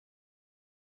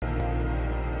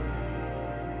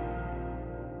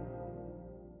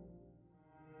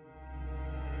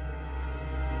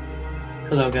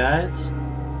Hello guys,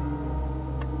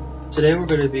 today we're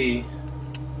going to be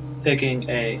taking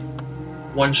a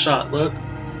one-shot look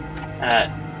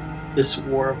at this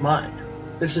War of Mine.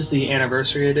 This is the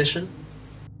anniversary edition.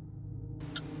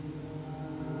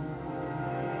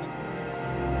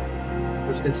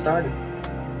 Let's get started.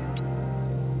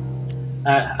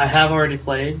 I have already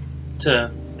played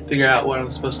to figure out what I'm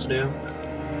supposed to do.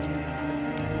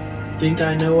 I think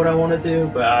I know what I want to do,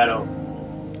 but I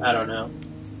don't know.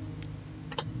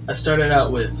 I started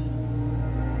out with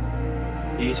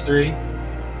these three.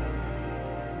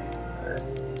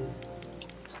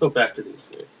 Let's go back to these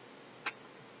three.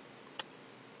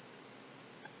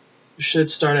 You should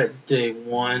start at day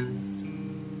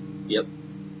 1. Yep.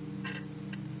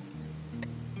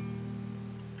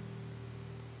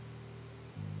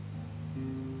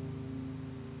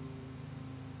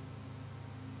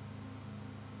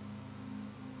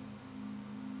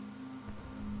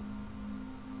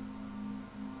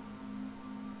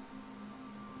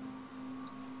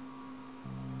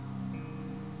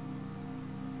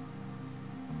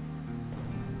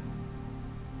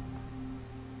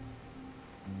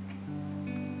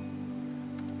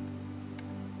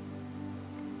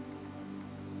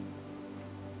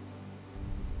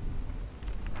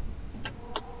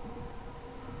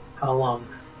 How long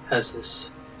has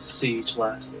this siege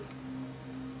lasted?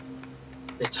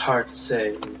 It's hard to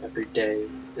say when every day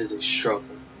is a struggle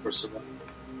for survival.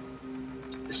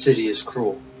 The city is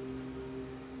cruel.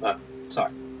 The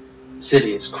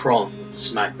city is crawling with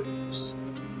snipers.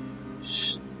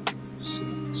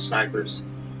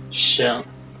 Shelling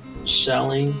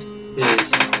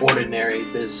is ordinary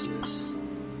business.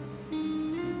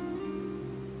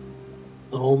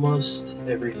 Almost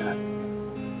every night,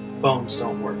 phones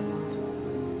don't work.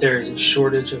 There is a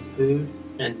shortage of food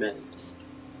and meds,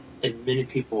 and many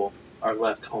people are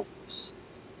left homeless.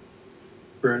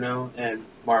 Bruno and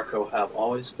Marco have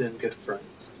always been good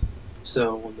friends,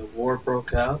 so when the war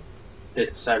broke out, they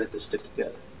decided to stick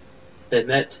together. They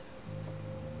met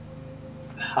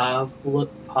Pebble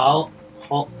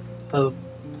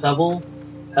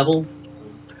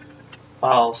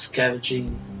while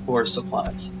scavenging for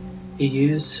supplies. He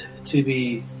used to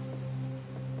be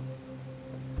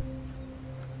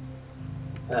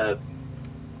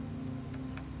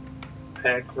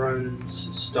Pegron's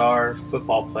star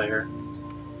football player.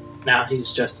 Now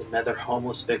he's just another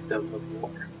homeless victim of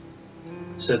war.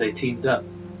 So they teamed up,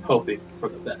 hoping for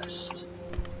the best.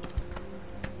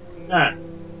 Alright.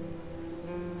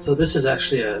 So this is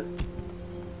actually a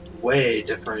way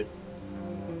different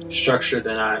structure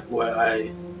than what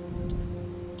I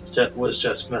was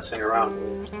just messing around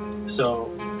with.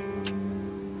 So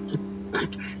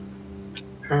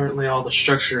apparently all the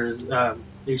structures,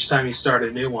 each time you start a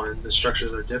new one, the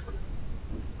structures are different.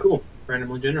 Cool,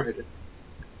 randomly generated.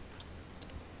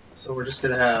 So we're just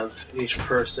gonna have each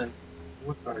person.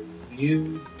 What are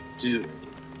you doing,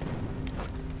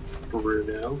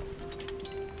 Bruno?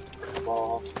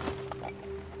 Ball.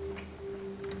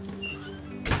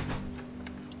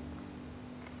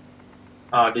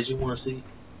 Did you want to see?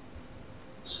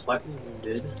 Slightly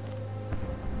wounded.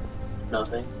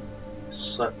 Nothing.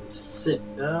 Slightly sick.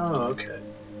 Oh, okay.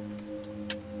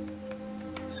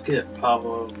 Let's get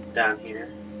Pablo down here.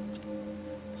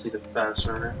 See the fast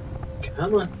runner.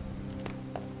 Come on.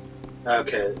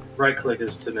 Okay, right click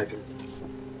is to make him.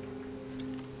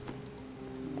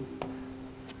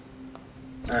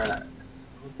 Alright. I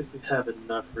don't think we have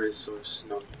enough resources.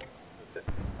 No. Okay.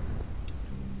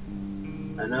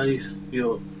 I know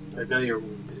you're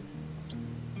wounded.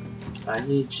 I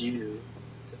need you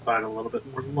to find a little bit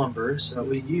more lumber so that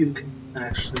way you can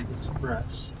actually get some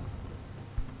rest.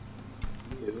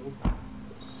 You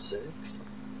sick.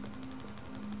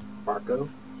 Marco.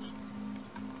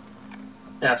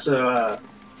 Yeah, so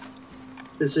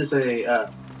this is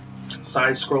a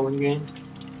side-scrolling game.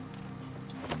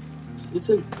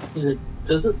 It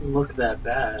doesn't look that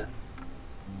bad.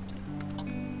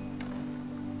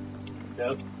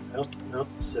 Nope.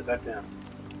 Sit back down.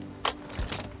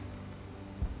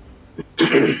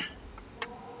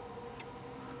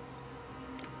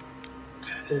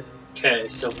 Okay,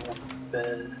 so we have a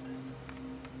bed.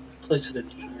 Place it in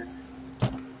here.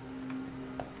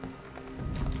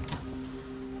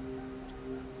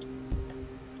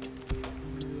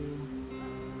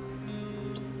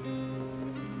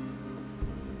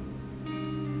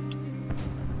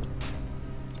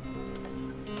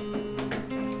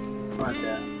 Like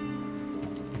that.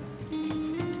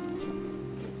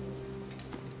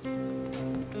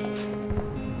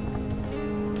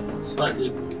 Slightly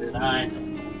wounded. I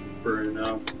know,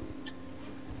 Bruno.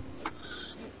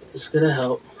 It's gonna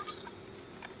help.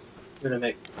 I'm gonna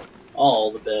make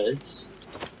all the beds.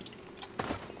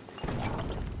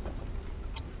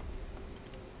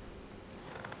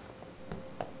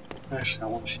 Actually, I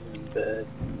want you in bed.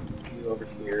 You over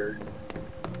here.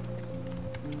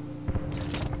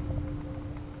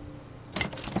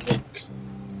 Look.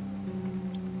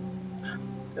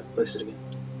 Gotta place it again.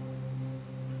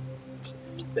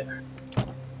 Okay, there.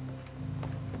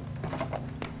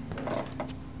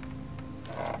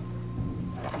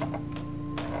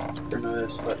 Gonna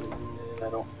slightly limited. I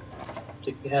don't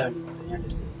think we have any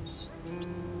bandages.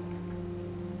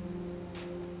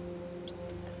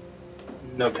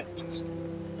 No bandages.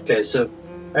 Okay, so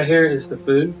right here is the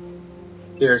food.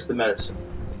 Here's the medicine.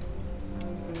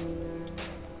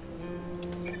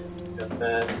 Got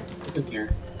that. Look in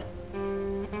here.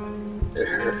 It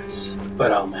hurts,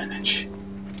 but I'll manage.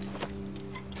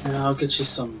 And I'll get you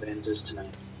some bandages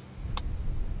tonight.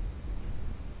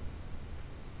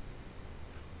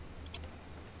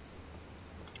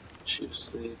 Should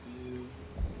save you.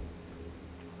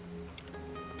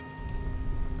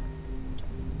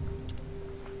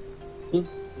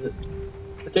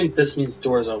 I think this means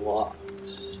doors are locked.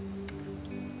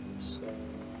 So,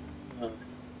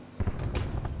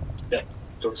 yeah,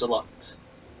 doors are locked.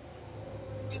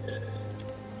 Okay.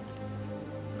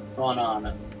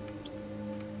 On.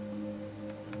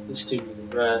 These two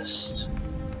need rest.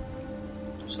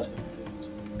 Slightly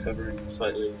recovering,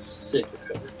 slightly sick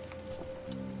recovery.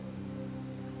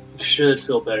 You should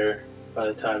feel better by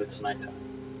the time it's nighttime.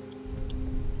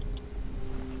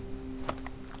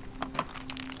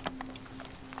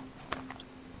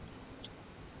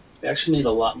 We actually need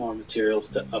a lot more materials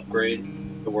to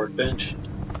upgrade the workbench,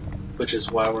 which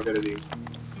is why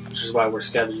we're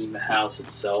scavenging the house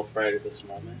itself right at this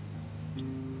moment.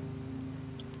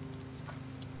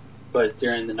 But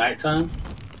during the nighttime,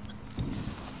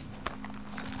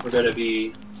 we're going to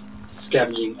be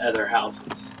scavenging other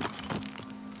houses.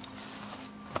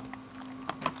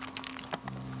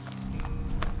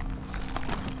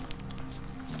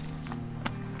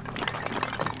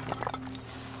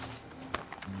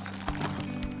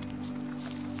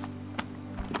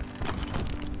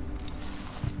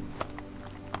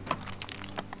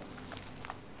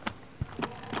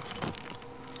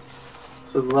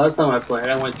 So the last time I played,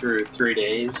 I went through 3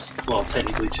 days. Well,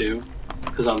 technically 2,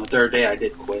 because on the 3rd day I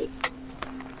did quit.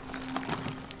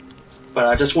 But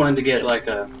I just wanted to get like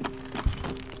a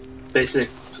basic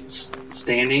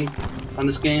standing on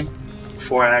this game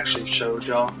before I actually showed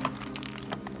y'all.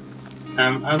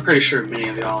 I'm pretty sure many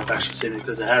of y'all have actually seen it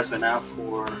because it has been out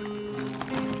for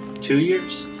 2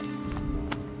 years.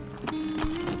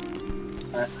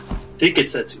 I think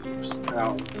it said 2 years. I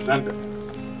don't remember.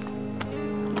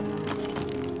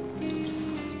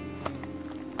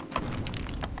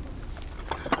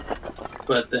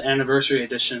 But the anniversary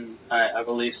edition, I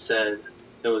believe, said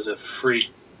it was a free.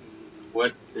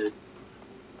 What did?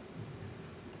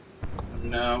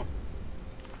 No.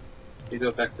 You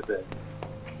go back to bed.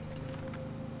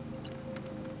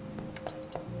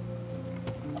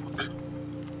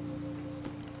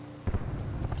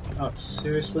 Oh,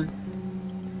 seriously?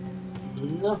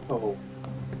 No.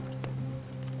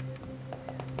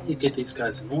 You get these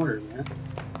guys in order, man.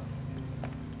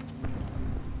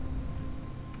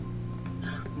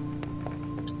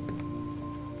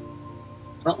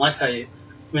 I don't like how you.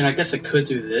 I mean, I guess I could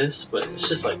do this, but it's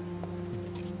just like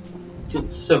getting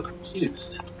so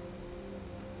confused.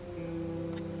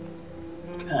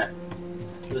 Okay,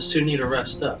 those two need to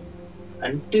rest up.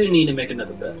 I do need to make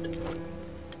another bed,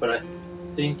 but I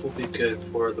think we'll be good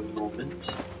for the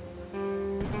moment.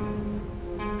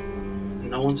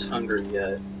 No one's hungry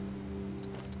yet,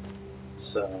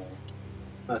 so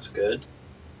that's good.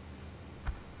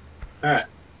 All right.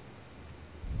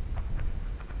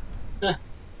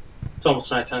 It's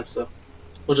almost nighttime, so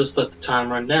we'll just let the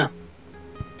time run down.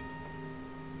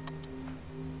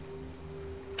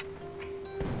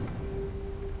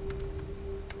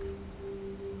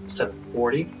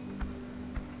 $7:40.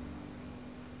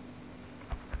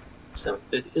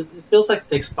 7:50. It feels like it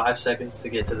takes 5 seconds to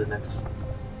get to the next.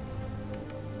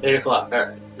 8 o'clock. All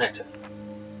right, nighttime.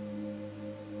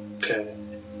 Okay.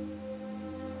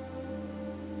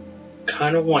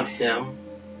 Kind of want him.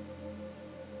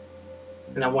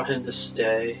 And I want him to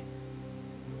stay,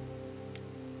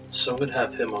 so I'm going to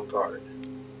have him on guard,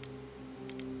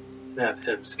 and have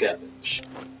him scavenge.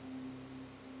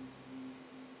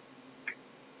 I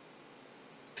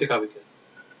think I'll be good.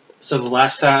 So the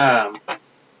last time,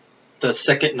 the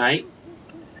second night,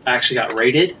 I actually got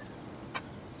raided,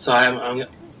 so I'm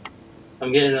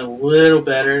getting a little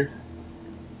better.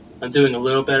 I'm doing a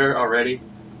little better already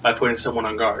by putting someone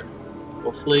on guard.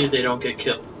 Hopefully they don't get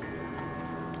killed.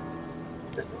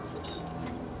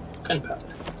 gunpowder.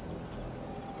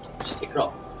 Just take it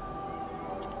all.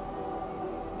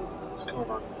 What's going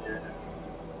on here?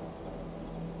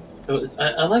 So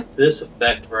I like this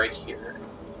effect right here.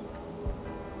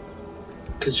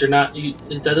 Because you're not,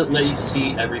 it doesn't let you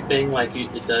see everything like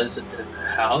it does in the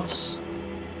house.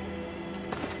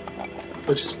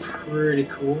 Which is pretty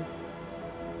cool.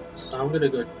 So I'm gonna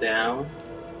go down.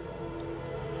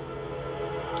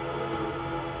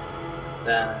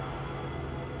 That.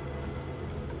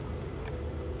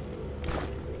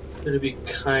 I'm gonna be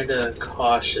kinda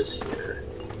cautious here.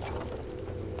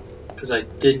 Because I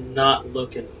did not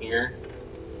look in here.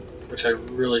 Which I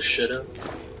really should have.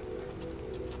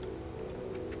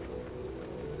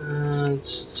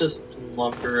 It's just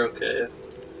lumber, okay. If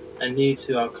I need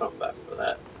to, I'll come back for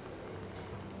that.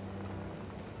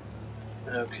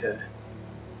 Okay.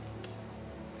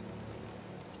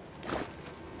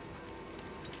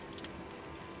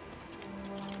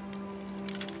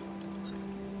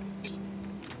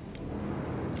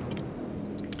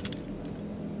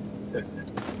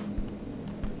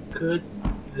 Good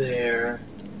there.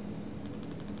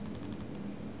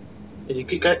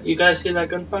 Did you guys see that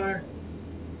gunfire?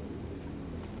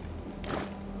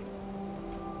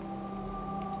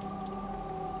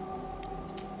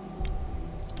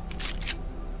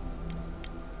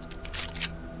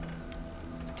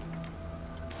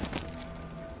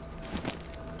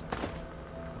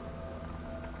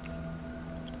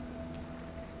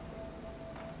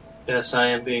 Yes, I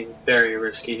am being very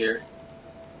risky here.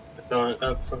 Going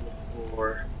up from the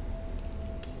floor.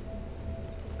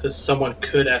 Because someone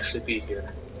could actually be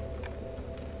here.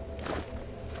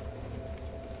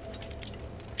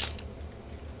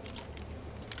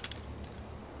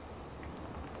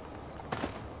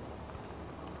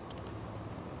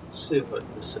 Let's see what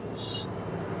this is.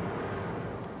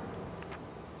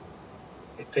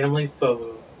 A family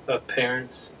photo of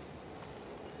parents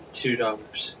and 2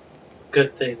 daughters.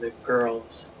 Good thing the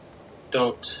girls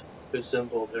don't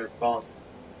resemble their father.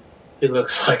 He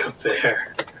looks like a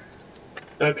bear.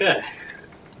 Okay.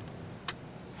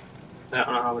 I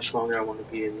don't know how much longer I want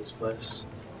to be in this place.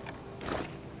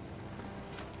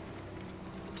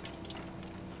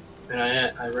 And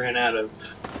I ran out of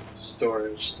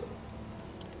storage, so.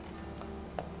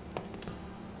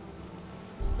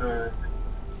 Alright.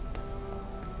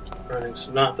 Running's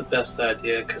not the best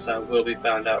idea because I will be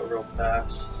found out real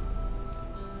fast.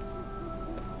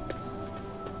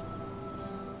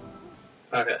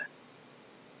 Okay.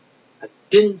 I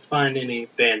didn't find any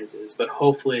bandages, but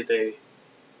hopefully they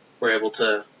were able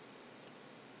to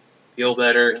feel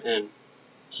better and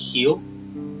heal.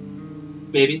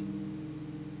 Maybe.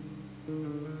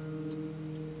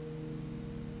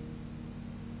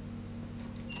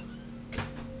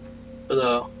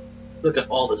 Although, look at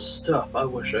all this stuff. I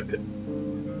wish I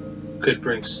could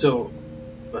bring so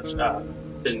much out.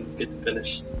 Didn't get to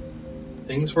finish.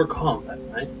 Things were calm that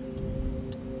night.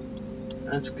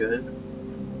 That's good.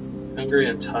 Hungry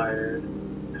and tired.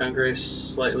 Hungry,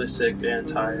 slightly sick and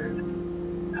tired.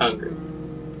 Hungry.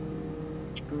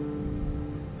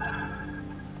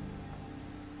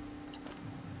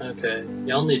 Okay,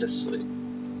 y'all need to sleep.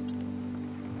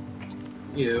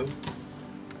 You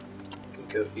can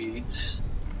go eat.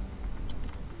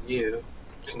 You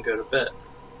can go to bed.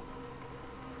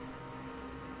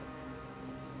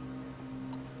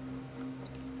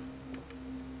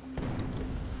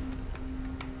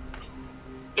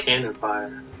 Cannon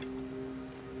fire.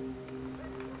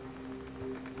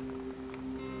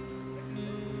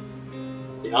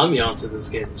 The ambiance of this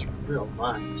game is real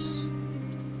nice.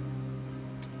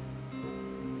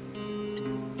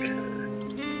 Okay.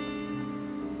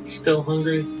 Still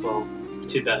hungry? Well,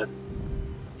 too bad.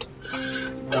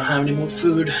 Don't have any more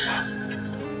food.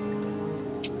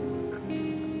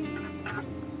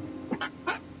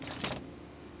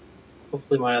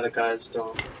 Hopefully my other guys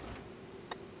don't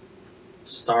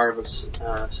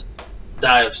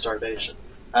die of starvation.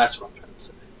 That's what I'm trying to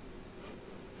say.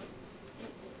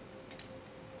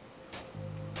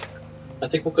 I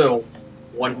think we'll go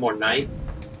one more night,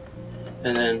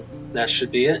 and then that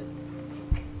should be it.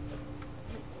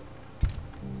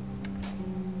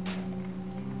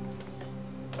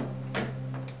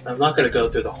 I'm not going to go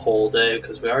through the whole day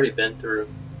because we've already been through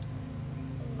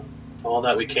all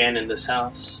that we can in this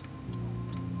house.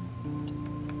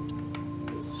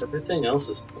 Everything else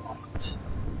is blocked.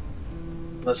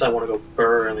 Unless I want to go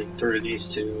burrowing through these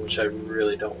two, which I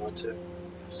really don't want to.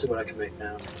 Let's see what I can make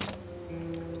now.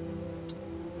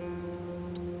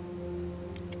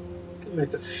 I can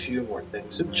make a few more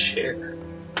things. A chair.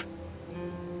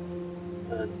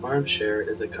 An armchair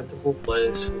is a comfortable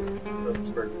place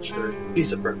of furniture.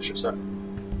 Piece of furniture, sorry.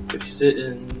 If you sit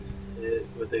in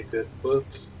With a good book,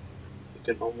 you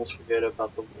can almost forget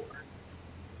about the war.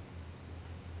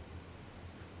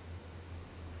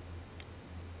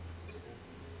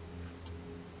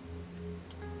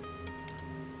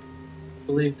 I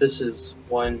believe this is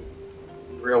 1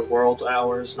 real world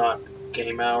hours, not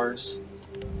game hours.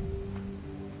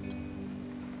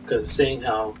 Because seeing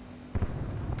how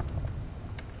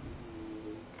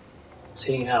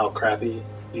crappy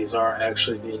these are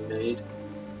actually being made,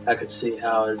 I could see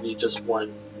how it'd be just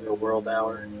 1 real world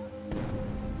hour.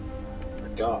 Oh my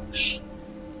gosh.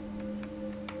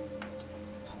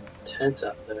 It's intense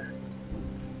out there.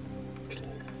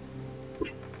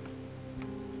 Okay.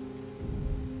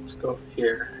 Let's go over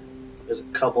here. There's a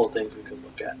couple of things we could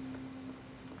look at.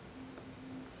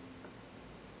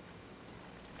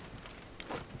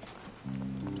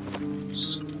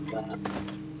 Just that.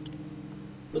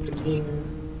 Look at here.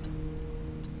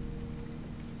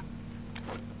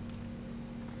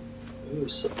 Ooh,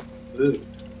 some food.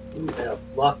 Ooh, and a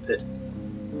block pit.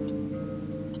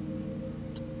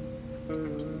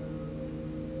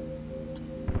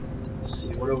 Let's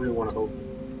see, what do we want to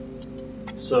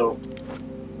open? So,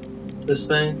 this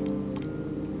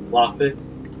thing, lockpick,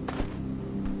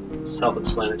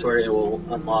 self-explanatory. It will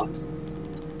unlock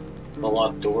a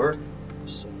locked door.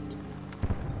 So,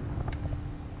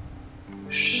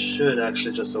 should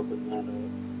actually just open that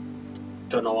up.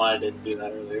 Don't know why I didn't do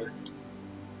that earlier.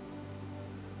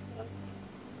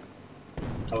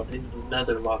 Oh, I need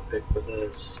another lockpick for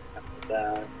this after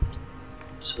that.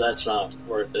 So that's not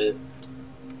worth it.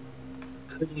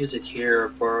 Could use it here,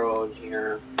 burrow in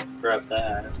here, grab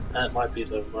that. That might be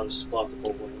the most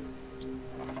plausible way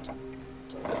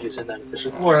of using that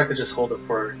efficient. Or I could just hold it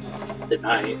for the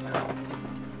night.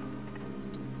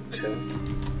 Okay.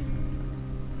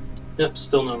 Yep,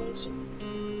 still no news.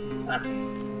 Ah.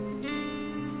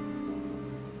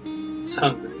 He's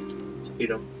hungry. Let's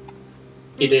feed him.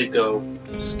 He did go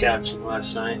scavenging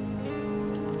last night.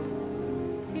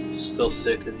 Still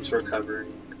sick and he's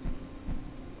recovering.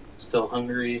 Still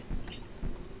hungry.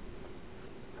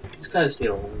 These guys need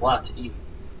a lot to eat.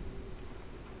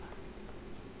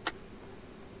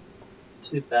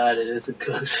 Too bad it isn't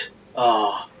cooked.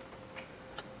 Oh,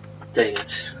 dang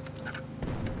it.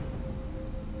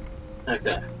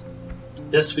 Okay.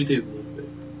 Yes, we do need food.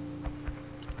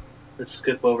 Let's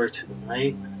skip over to the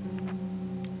night.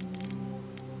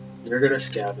 You're gonna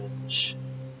scavenge.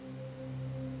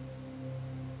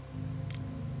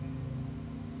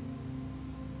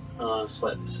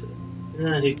 Slightly sick.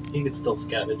 Yeah, he can still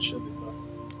scavenge. He'll be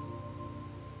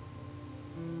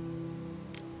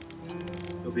fine.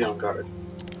 He'll be on guard.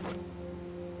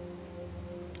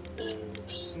 And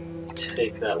let's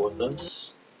take that with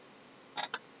us.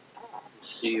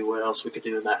 See what else we could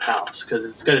do in that house, because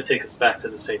it's going to take us back to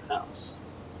the same house.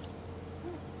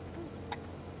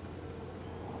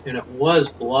 And it was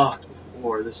blocked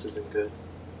before. This isn't good.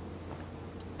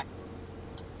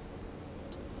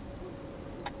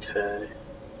 Okay.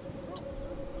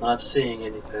 Not seeing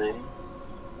anything.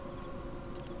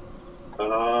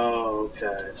 Oh,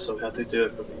 okay. So we have to do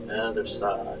it from the other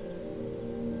side.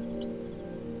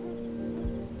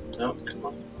 Nope, come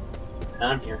on.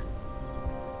 Down here.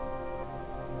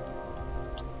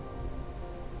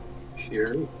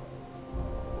 Here.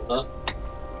 Hold up.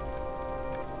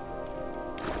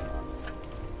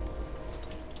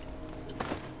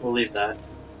 We'll leave that.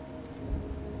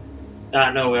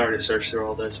 I know we already searched through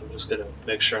all this. I'm just gonna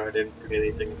make sure I didn't forget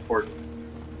anything important.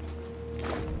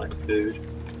 Like food.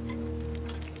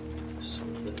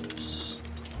 Some of this.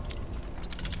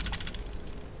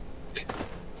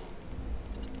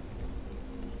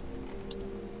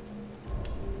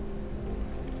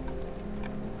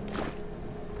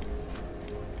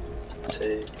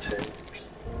 Okay. Take.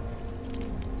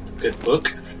 Good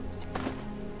book.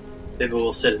 Maybe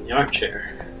we'll sit in the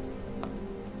armchair.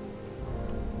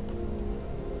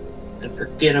 And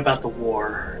forget about the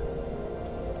war.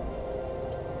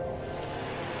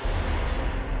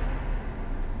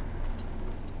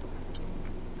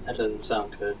 That doesn't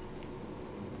sound good.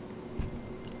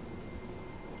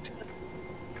 Okay.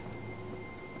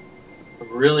 I'm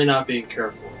really not being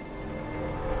careful.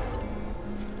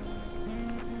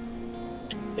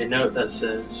 A note that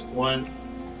says, 1,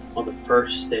 on the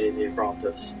first day they robbed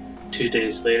us. 2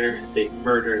 days later, they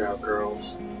murdered our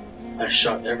girls. I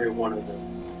shot every one of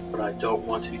them, but I don't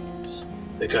want to use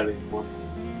the gun anymore.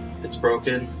 It's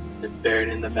broken and buried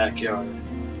in the backyard.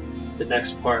 The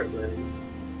next part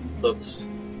looks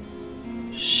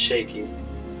shaky.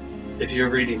 If you're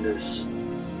reading this,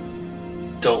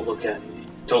 don't look at me.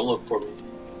 Don't look for me.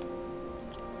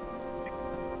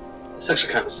 It's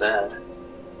actually kind of sad.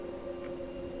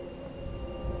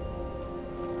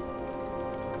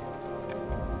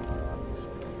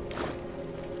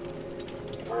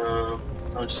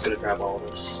 I'm just gonna grab all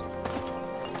this.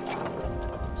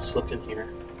 Let's look in here.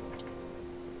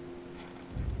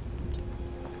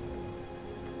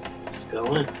 Let's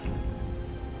go in.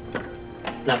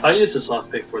 Now, if I use this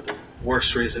lockpick for the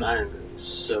worst reason, I am gonna be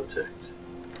so ticked.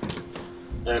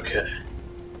 Okay.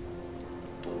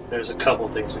 There's a couple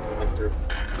things we can look through.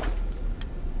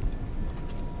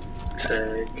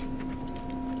 Take.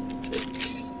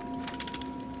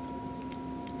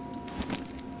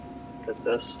 That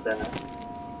does that.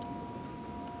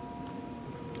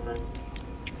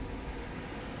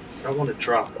 I don't want to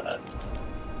drop that.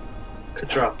 Could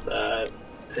drop that.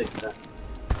 Take that.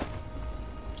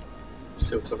 Let's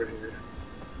see what's over here.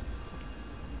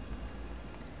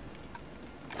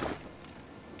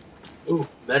 Ooh,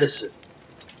 medicine.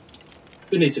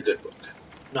 Who needs a good book?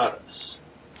 Not us.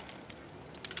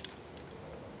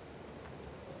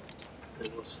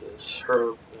 And what's this?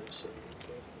 Herb medicine.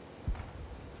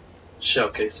 Shell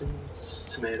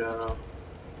casings. Tomato.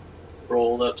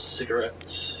 Rolled up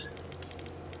cigarettes.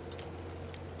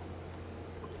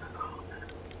 Oh, man.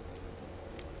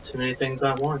 Too many things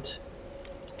I want.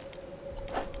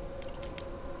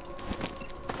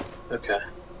 Okay.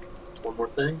 One more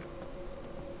thing.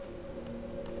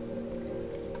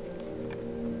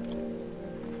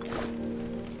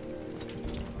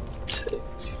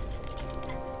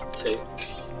 Take.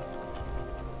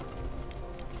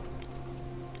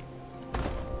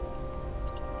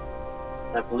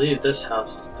 I believe this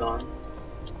house is done.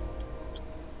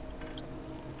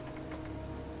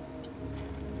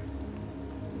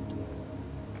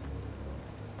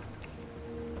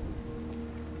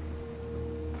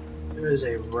 There is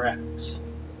a rat.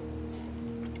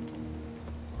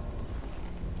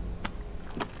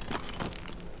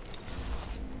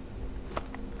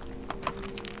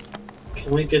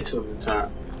 Can we get to him in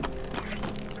time?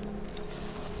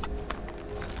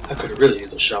 I could really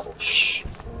use a shovel. Shh.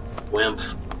 Wimp.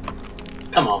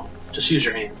 Come on, just use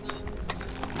your hands.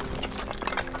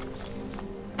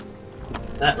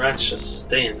 That rat's just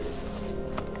staying there.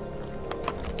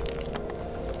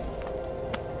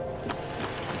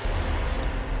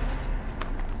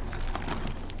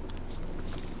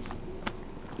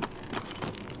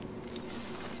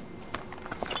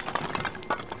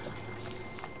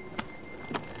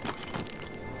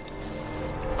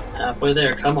 Halfway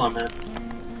there, come on, man.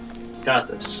 Got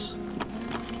this.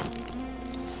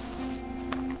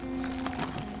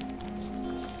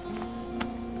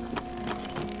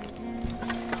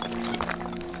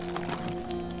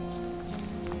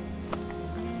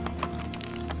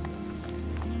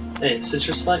 Hey, since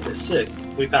you're slightly sick,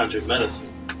 we found your medicine.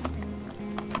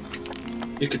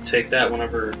 You could take that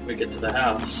whenever we get to the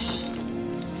house.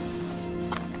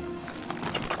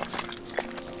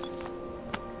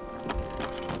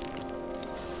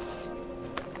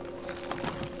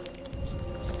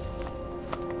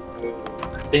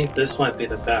 I think this might be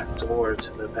the back door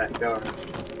to the backyard.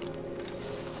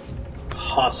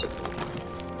 Possibly.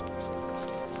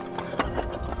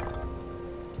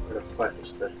 We're gonna fight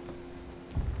this thing.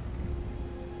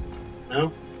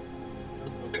 No?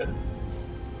 Okay.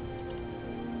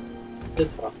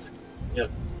 It's locked. Yep.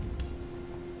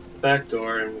 It's the back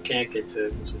door and we can't get to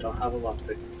it because we don't have a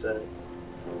lockpick inside.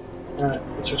 Alright,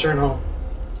 let's return home.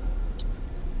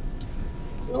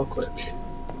 Real quick.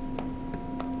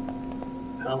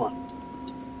 Come on.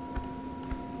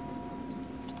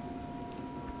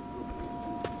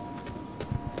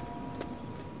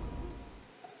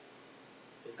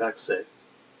 Get back safe.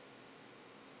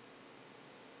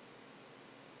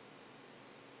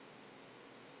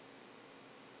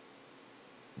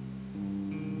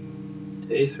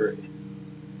 Day 3.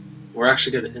 We're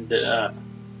actually going to end it up.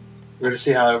 We're going to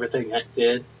see how everything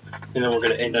did, and then we're going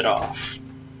to end it off.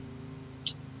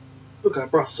 Look, I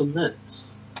brought some meds.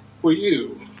 For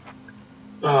you.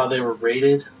 Oh, they were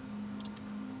rated.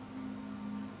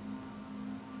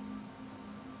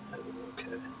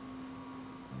 Okay.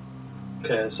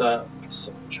 Okay, so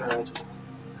tried.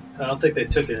 I don't think they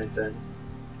took anything.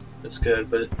 That's good,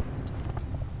 but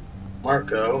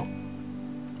Marco.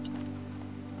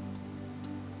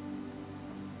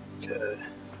 Okay.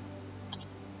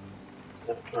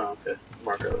 Oh, okay.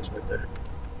 Marco is right there.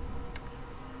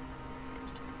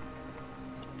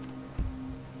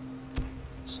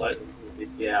 Slightly,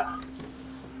 yeah.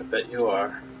 I bet you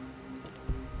are.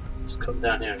 Just come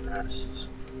down here and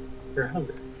rest. You're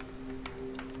hungry.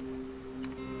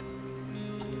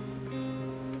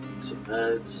 Some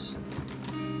meds.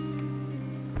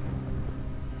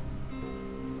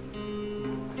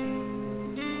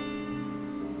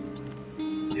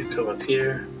 You come up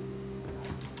here.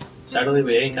 Sadly,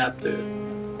 we ain't got food.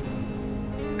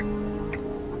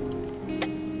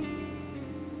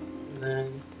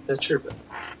 That's your bet.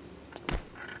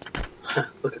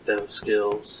 Look at those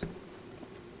skills.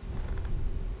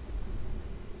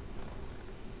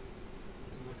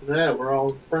 Look at that, we're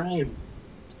all in frame.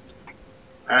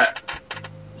 Alright,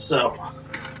 so.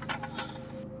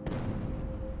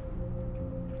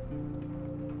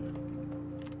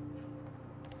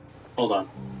 Hold on.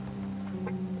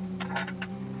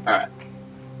 Alright.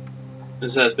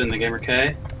 This has been the Gamer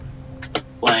K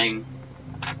playing.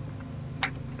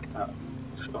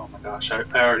 Oh my gosh, I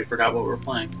already forgot what we were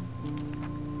playing.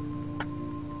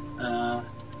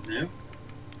 New?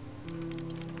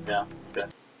 Yeah, okay.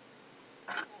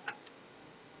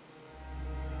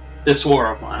 This war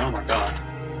of mine, oh my god.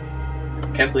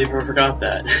 Can't believe I forgot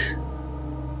that.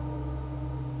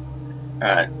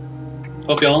 Alright.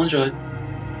 Hope y'all enjoyed.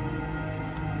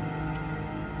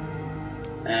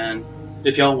 And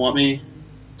if y'all want me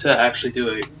to actually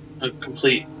do a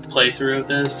complete playthrough of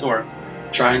this, or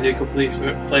try and do a complete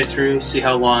playthrough, see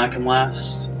how long I can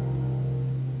last,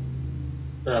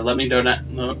 let me know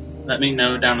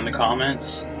down in the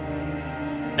comments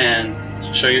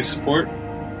and show your support.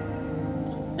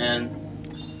 And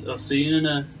I'll see you in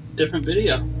a different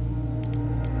video.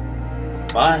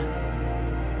 Bye.